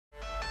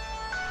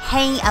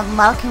Hey and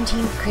welcome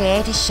to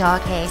Creator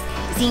Showcase,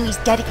 a series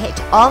dedicated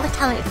to all the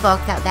talented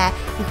folks out there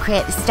who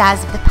create the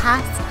stars of the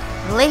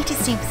past, the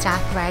latest superstar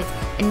threads,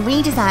 and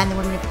redesign the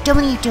women of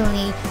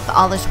WWE for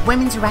all those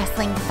women's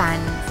wrestling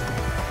fans.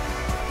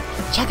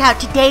 Check out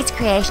today's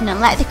creation and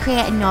let the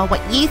creator know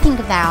what you think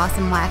of their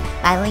awesome work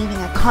by leaving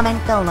a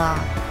comment below.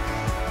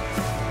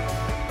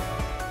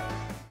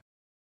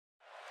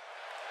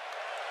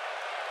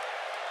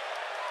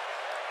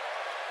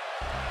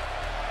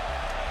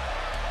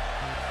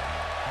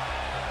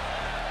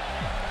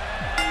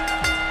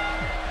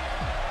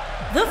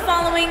 The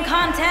following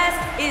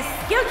contest is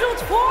scheduled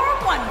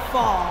for one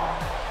fall.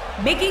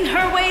 Making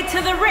her way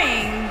to the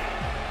ring,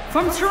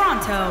 from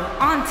Toronto,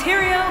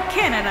 Ontario,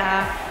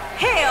 Canada,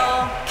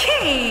 Hail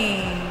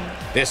King.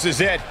 This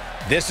is it.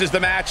 This is the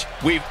match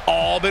we've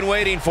all been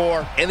waiting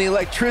for. And the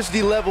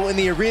electricity level in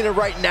the arena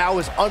right now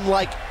is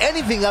unlike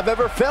anything I've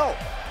ever felt.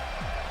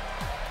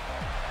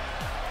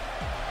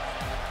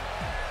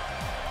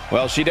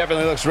 Well, she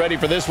definitely looks ready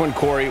for this one,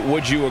 Corey.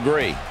 Would you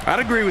agree? I'd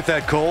agree with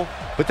that, Cole.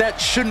 But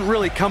that shouldn't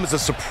really come as a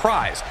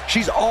surprise.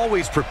 She's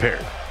always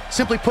prepared.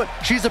 Simply put,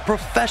 she's a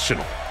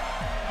professional.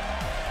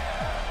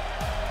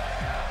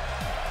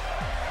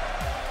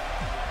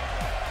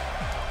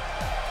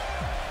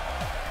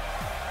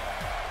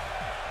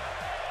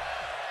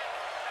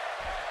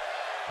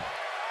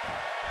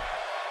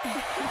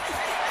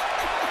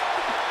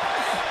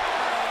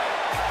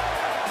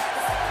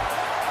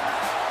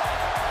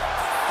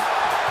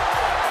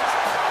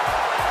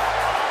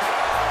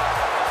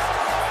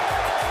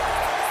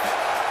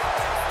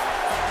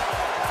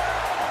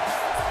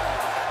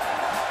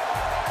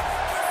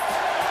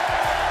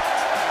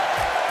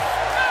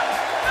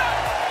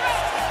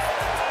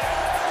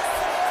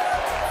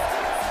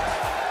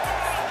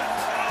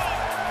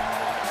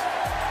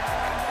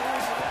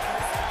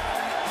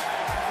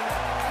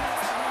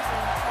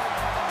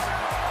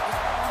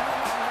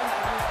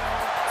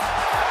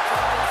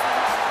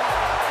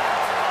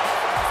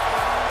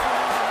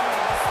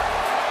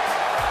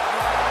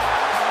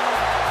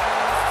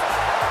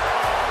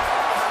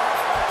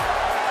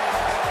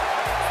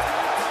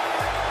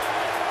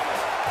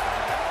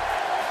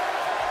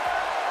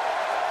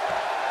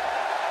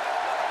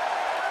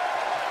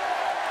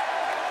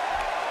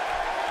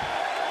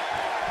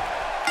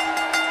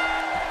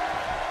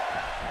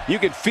 You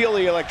can feel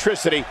the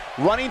electricity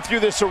running through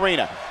this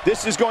arena.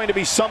 This is going to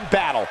be some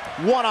battle,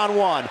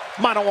 one-on-one,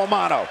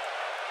 mano-a-mano.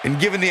 And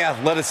given the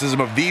athleticism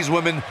of these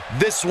women,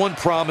 this one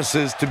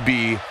promises to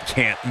be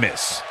can't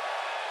miss.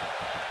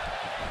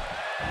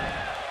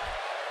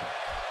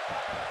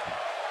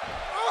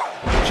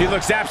 She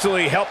looks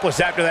absolutely helpless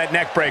after that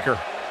neck breaker.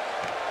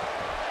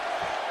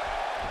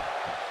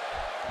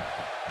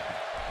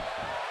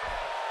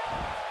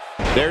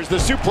 There's the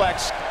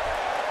suplex.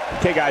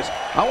 Okay, guys,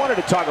 I wanted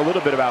to talk a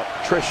little bit about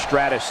Trish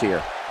Stratus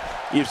here.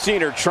 You've seen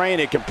her train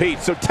and compete,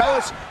 so tell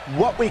us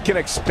what we can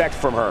expect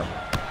from her.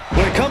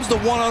 When it comes to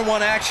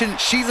one-on-one action,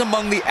 she's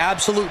among the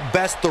absolute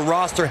best the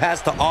roster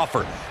has to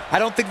offer. I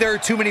don't think there are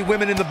too many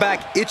women in the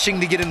back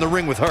itching to get in the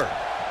ring with her.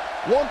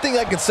 One thing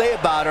I can say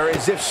about her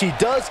is if she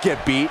does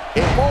get beat,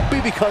 it won't be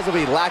because of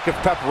a lack of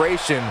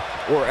preparation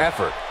or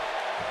effort.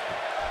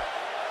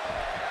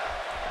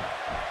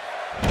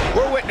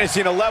 We're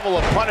witnessing a level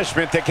of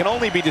punishment that can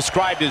only be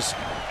described as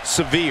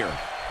severe.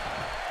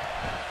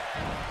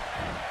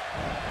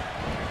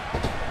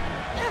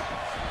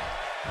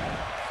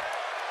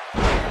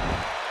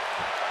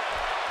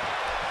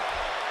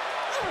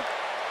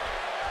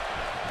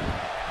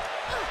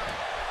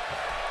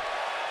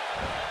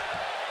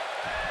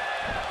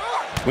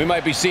 We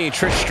might be seeing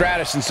Trish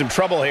Stratus in some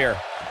trouble here.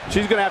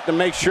 She's going to have to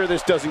make sure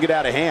this doesn't get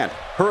out of hand.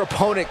 Her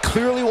opponent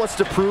clearly wants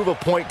to prove a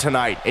point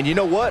tonight, and you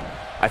know what?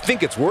 I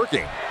think it's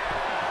working.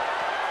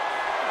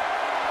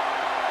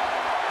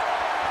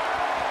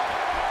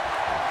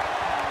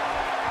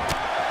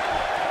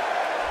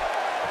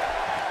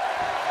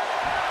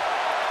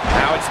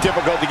 Now it's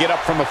difficult to get up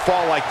from a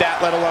fall like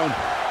that, let alone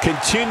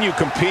continue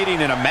competing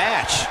in a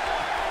match.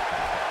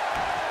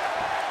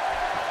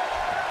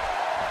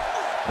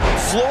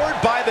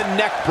 Floored by the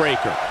neck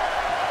breaker.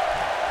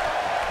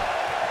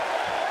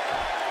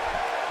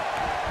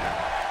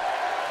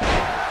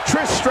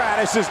 Trish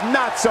Stratus is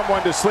not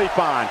someone to sleep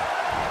on.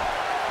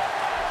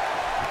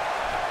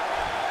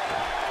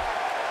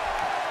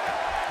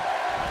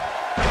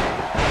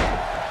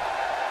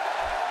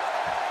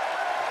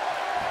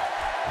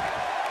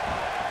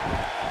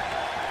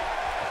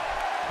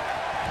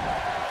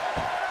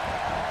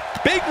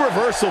 Big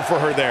reversal for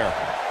her there.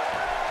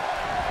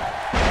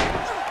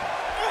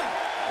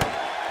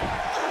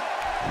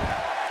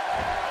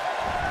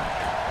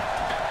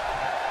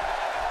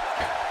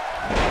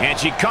 And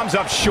she comes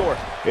up short.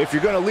 If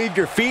you're going to leave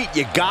your feet,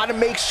 you got to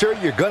make sure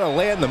you're going to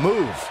land the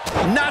move.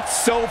 Not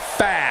so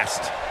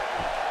fast.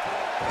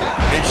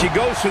 And she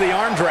goes for the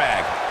arm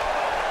drag.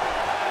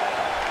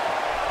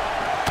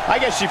 I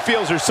guess she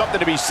feels there's something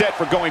to be said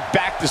for going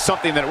back to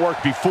something that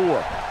worked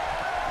before.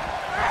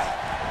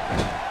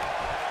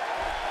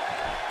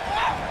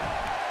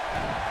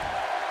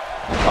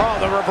 Oh,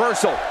 the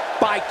reversal.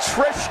 by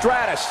Trish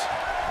Stratus.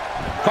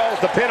 Calls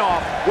the pin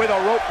off with a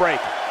rope break.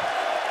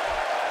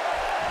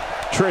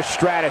 Trish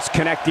Stratus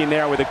connecting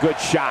there with a good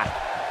shot.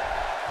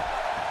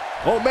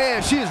 Oh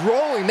man, she is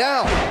rolling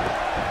now.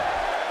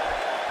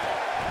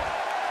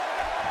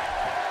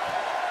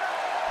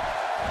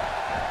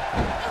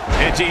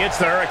 And she hits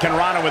the Hurricane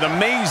Rana with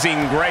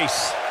amazing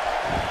grace.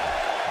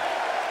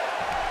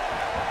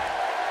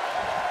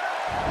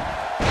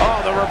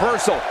 Oh, the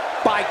reversal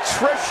by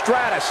Trish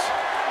Stratus.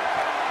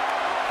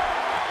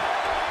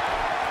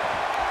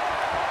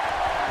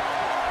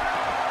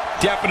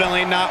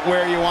 Definitely not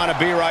where you want to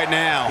be right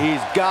now.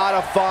 He's got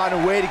to find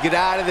a way to get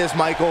out of this,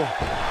 Michael.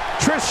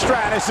 Trish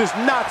Stratus is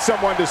not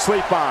someone to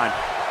sleep on.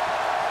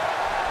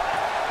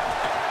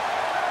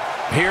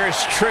 Here's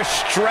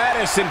Trish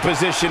Stratus in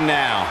position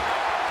now.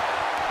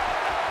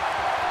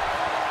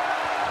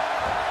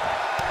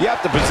 You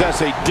have to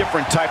possess a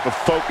different type of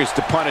focus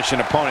to punish an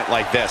opponent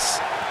like this.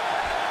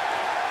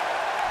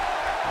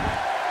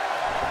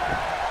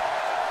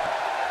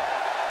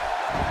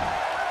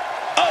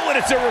 Oh, and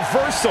it's a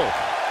reversal.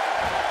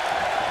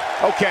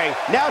 Okay,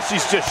 now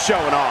she's just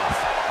showing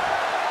off.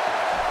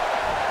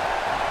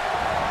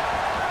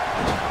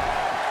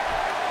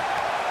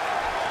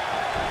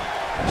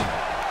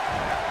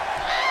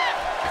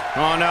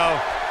 Oh, no.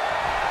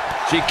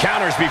 She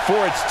counters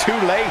before it's too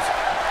late.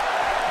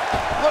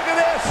 Look at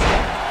this.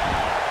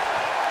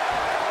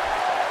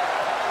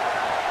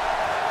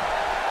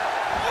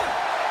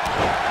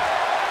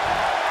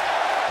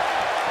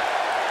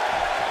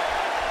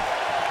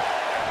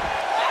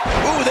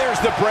 Ooh, there's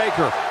the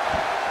breaker.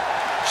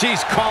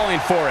 She's calling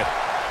for it.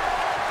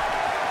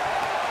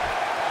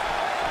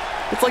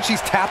 It's like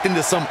she's tapped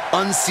into some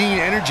unseen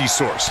energy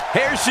source.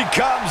 Here she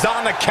comes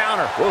on the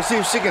counter. We'll see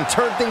if she can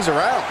turn things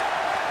around.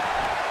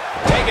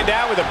 Taken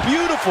down with a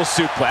beautiful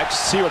suplex.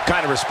 See what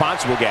kind of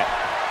response we'll get.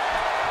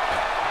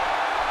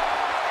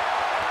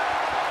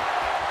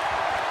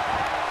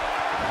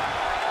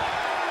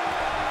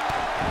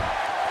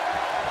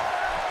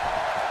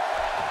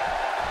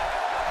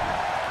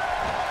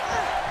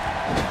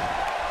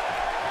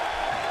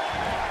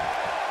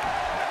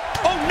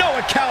 Oh no,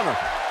 a counter.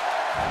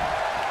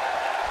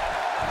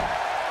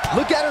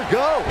 Look at her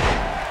go.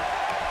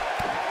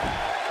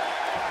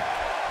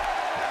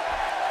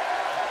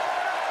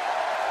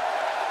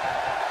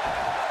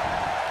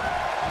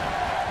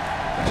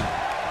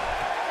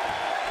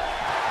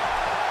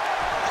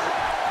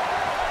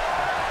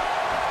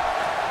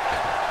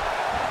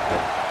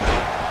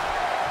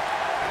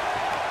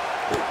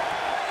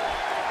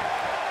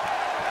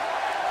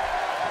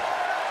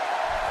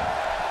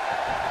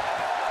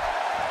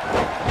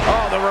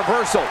 Oh, the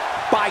reversal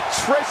by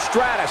Trish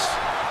Stratus.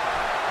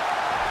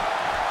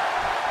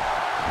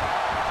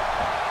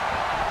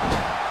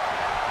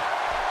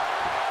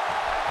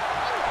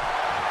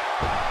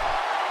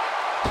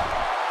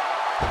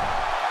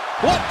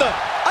 What the?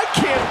 I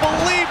can't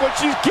believe what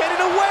she's getting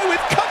away with.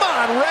 Come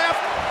on, ref.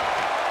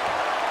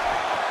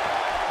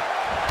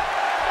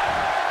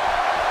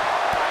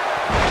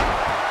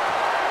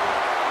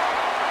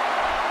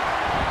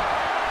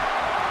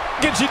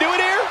 Can she do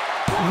it here?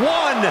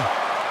 1,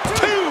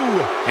 2,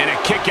 and a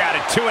kick out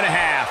at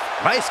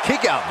 2.5. Nice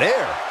kick out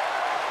there.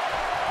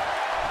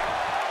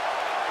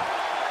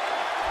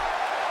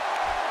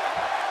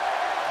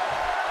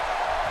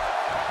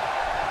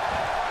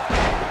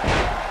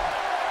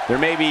 There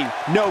may be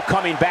no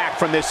coming back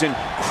from this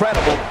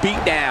incredible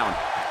beatdown.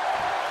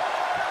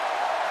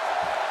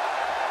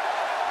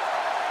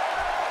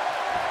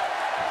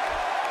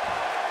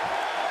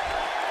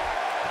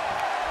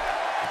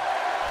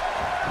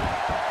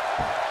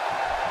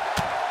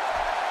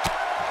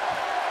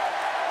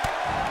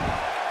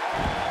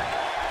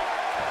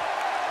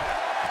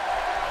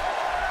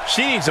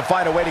 She needs to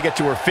find a way to get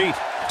to her feet.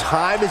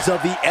 Time is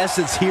of the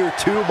essence here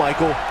too,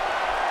 Michael.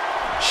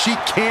 She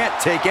can't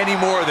take any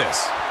more of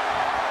this.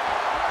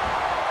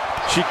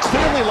 She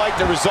clearly liked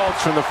the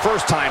results from the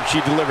first time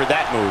she delivered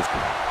that move.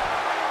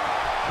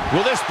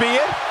 Will this be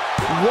it?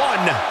 1,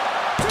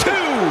 2.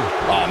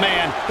 Oh,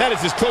 man, that is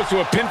as close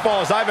to a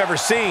pinfall as I've ever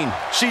seen.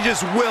 She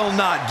just will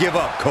not give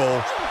up, Cole.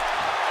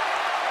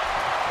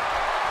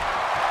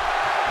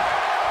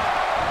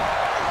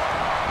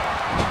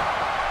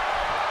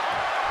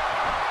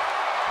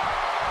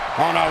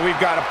 Oh, no,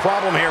 we've got a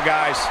problem here,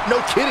 guys.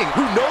 No kidding.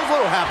 Who knows what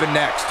will happen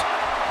next?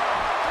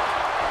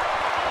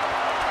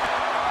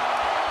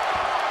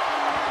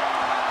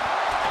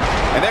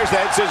 And there's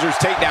the head scissors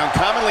takedown,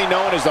 commonly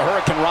known as the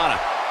Hurricane Rana.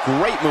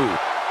 Great move.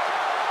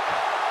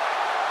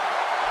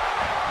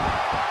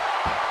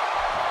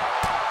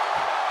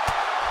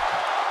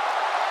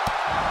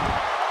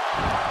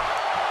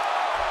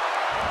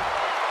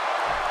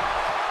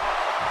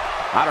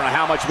 I don't know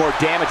how much more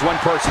damage one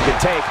person can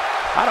take.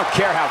 I don't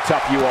care how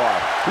tough you are.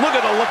 Look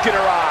at the look in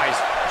her eyes.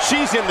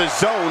 She's in the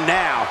zone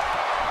now.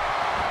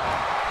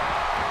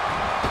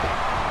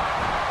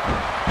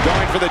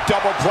 Going for the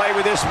double play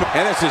with this,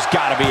 and this has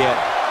got to be it.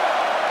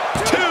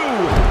 2.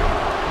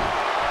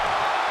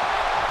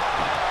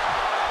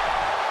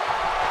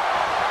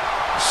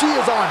 She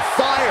is on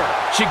fire.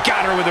 She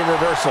got her with a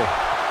reversal.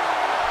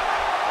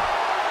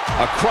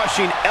 A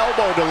crushing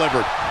elbow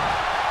delivered.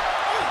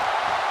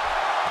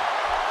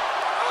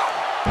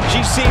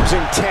 She seems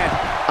intent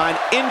on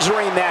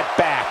injuring that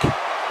back.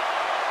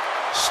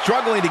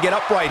 Struggling to get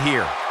upright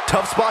here.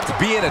 Tough spot to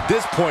be in at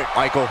this point,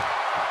 Michael.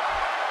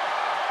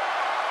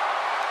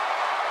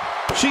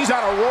 She's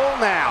on a roll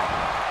now.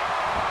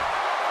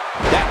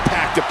 That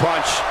packed a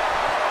punch.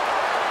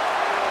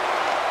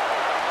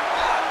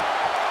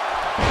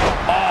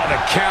 Oh, the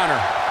counter.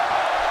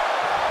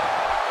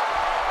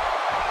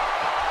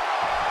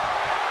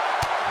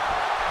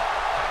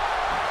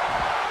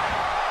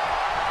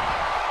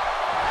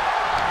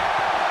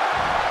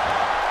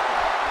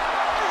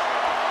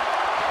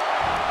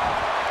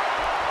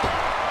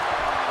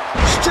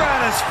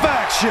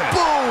 Satisfaction.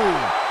 Boom.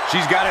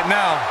 She's got it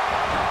now.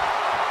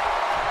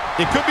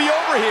 It could be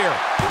over here.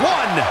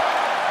 1,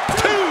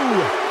 2,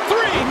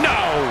 3. No.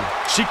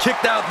 She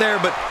kicked out there,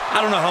 but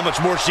I don't know how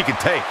much more she can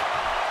take.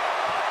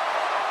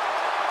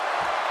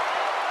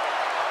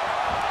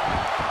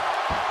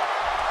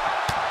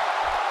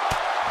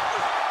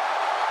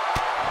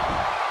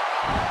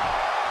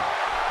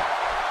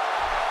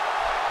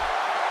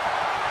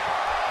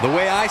 The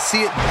way I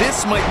see it,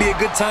 this might be a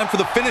good time for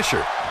the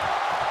finisher.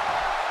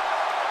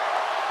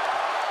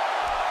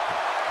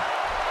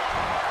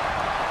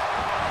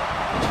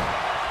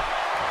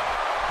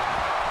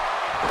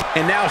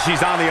 And now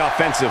she's on the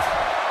offensive.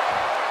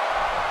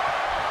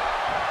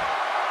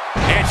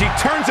 And she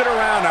turns it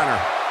around on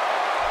her.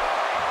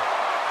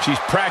 She's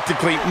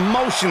practically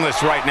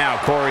motionless right now,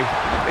 Corey.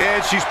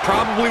 And she's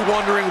probably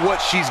wondering what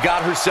she's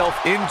got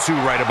herself into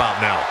right about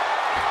now.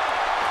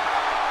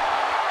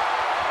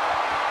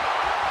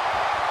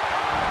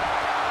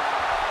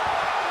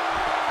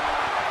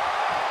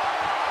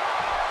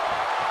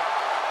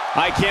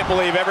 I can't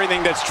believe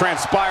everything that's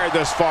transpired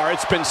thus far.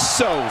 It's been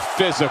so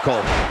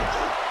physical.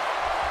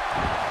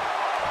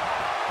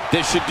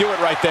 This should do it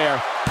right there.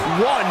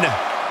 1, 2.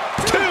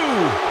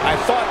 I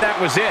thought that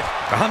was it.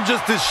 I'm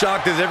just as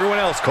shocked as everyone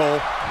else, Cole.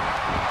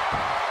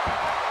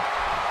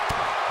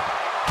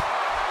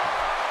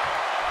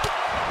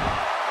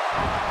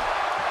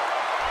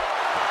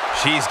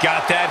 She's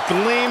got that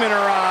gleam in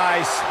her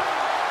eyes.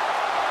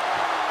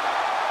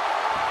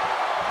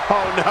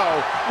 Oh, no.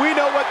 We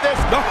know what this...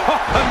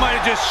 I might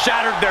have just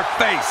shattered their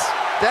face.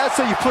 That's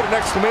how you put an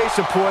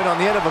exclamation point on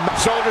the end of a...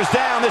 Shoulders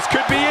down. This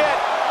could be it.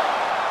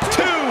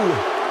 2.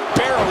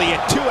 Barely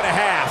at 2.5.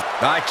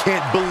 I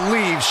can't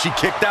believe she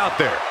kicked out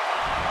there.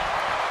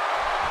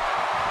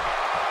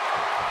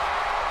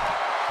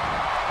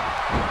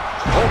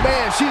 Oh,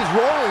 man, she's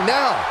rolling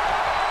now.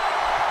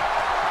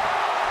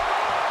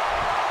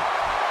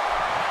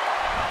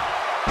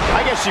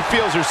 I guess she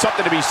feels there's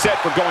something to be said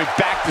for going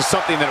back to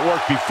something that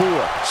worked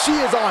before. She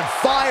is on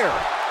fire.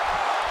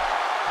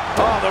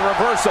 Oh, the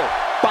reversal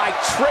by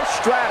Trish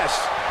Stratus.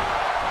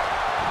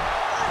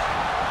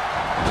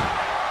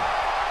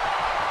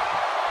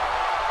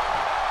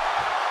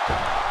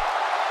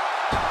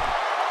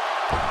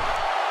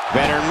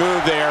 Better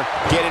move there.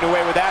 Getting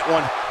away with that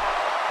one.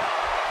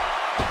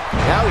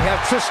 Now we have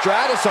Trish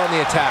Stratus on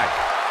the attack.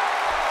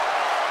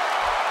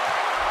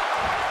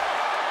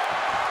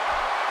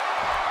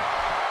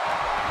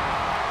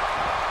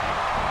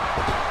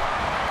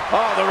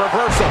 Oh, the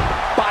reversal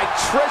by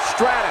Trish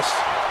Stratus.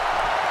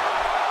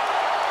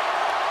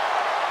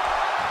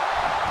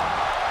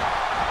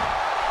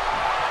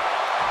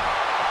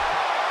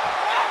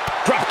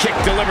 Drop kick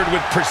delivered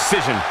with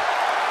precision.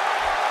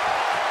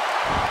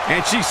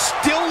 And she's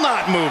still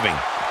not moving.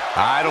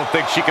 I don't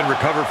think she can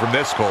recover from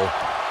this, Cole.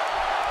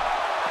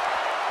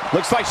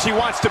 Looks like she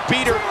wants to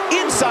beat her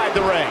inside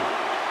the ring.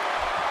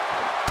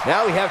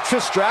 Now we have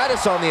Trish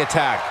Stratus on the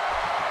attack.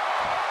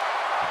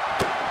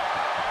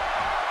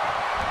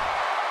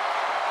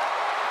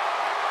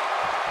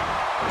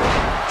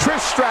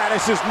 Trish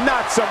Stratus is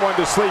not someone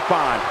to sleep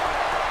on.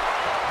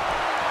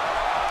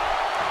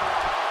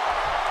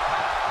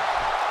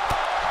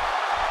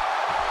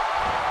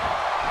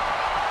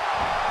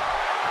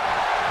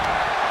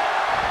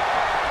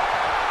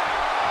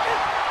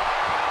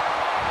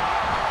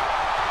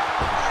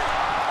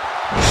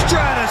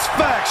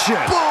 Satisfaction.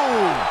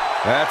 Boom!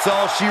 That's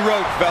all she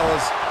wrote,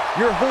 fellas.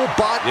 Your whole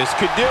body. This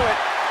could do it.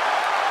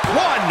 1,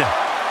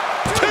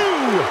 2.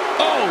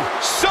 Oh,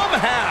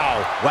 somehow.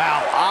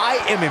 Wow,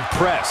 I am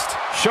impressed.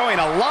 Showing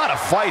a lot of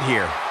fight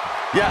here.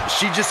 Yeah,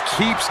 she just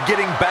keeps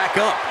getting back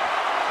up.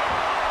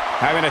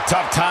 Having a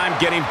tough time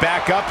getting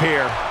back up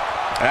here.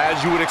 As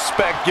you would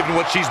expect, given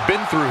what she's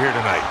been through here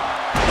tonight.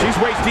 She's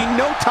wasting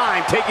no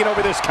time taking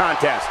over this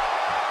contest.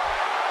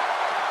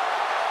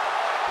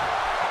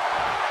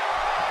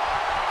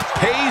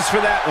 Pays for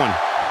that one.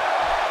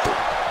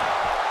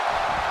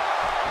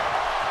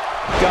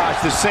 Gosh,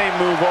 the same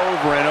move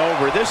over and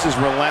over. This is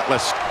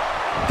relentless.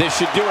 This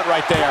should do it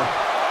right there.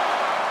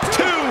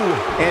 2.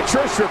 And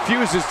Trish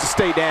refuses to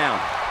stay down.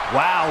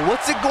 Wow,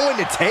 what's it going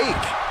to take?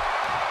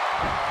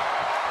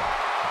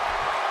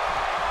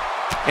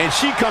 And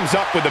she comes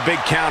up with a big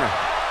counter.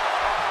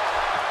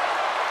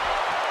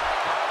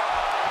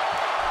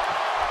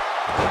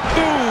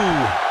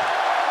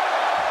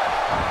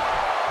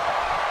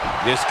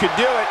 This could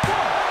do it.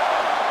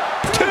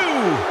 2.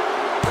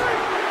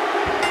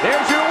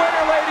 There's your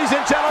winner, ladies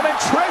and gentlemen,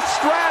 Trish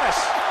Stratus.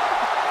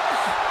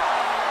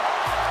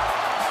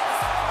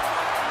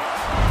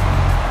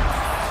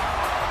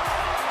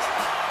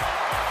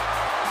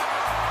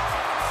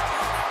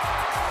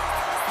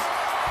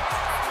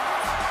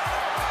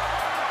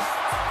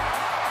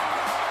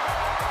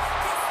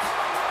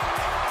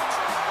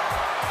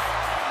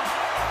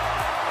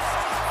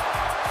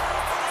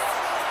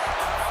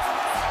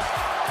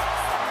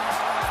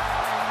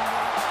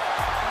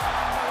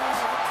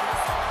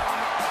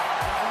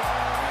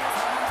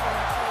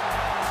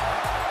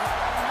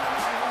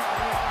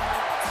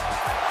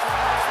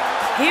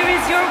 Here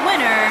is your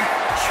winner,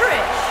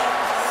 Trish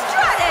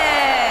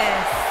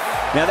Stratus.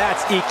 Now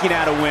that's eking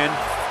out a win.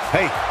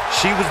 Hey,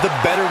 she was the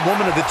better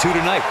woman of the two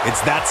tonight.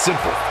 It's that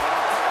simple.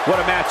 What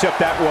a matchup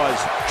that was.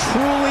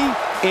 Truly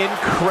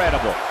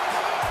incredible.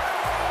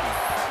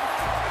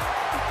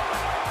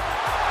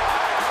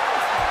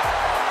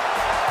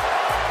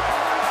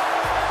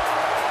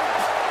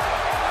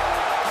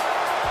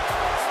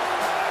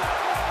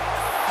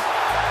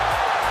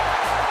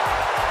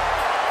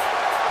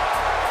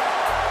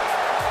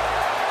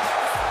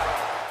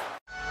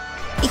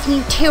 If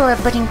you too are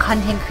a budding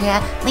content creator,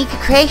 leave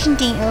your creation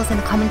details in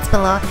the comments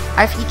below,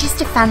 or if you're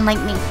just a fan like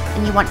me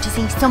and you want to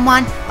see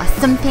someone or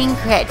something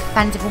created for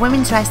fans of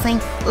women's wrestling,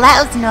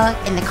 let us know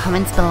in the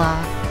comments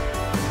below.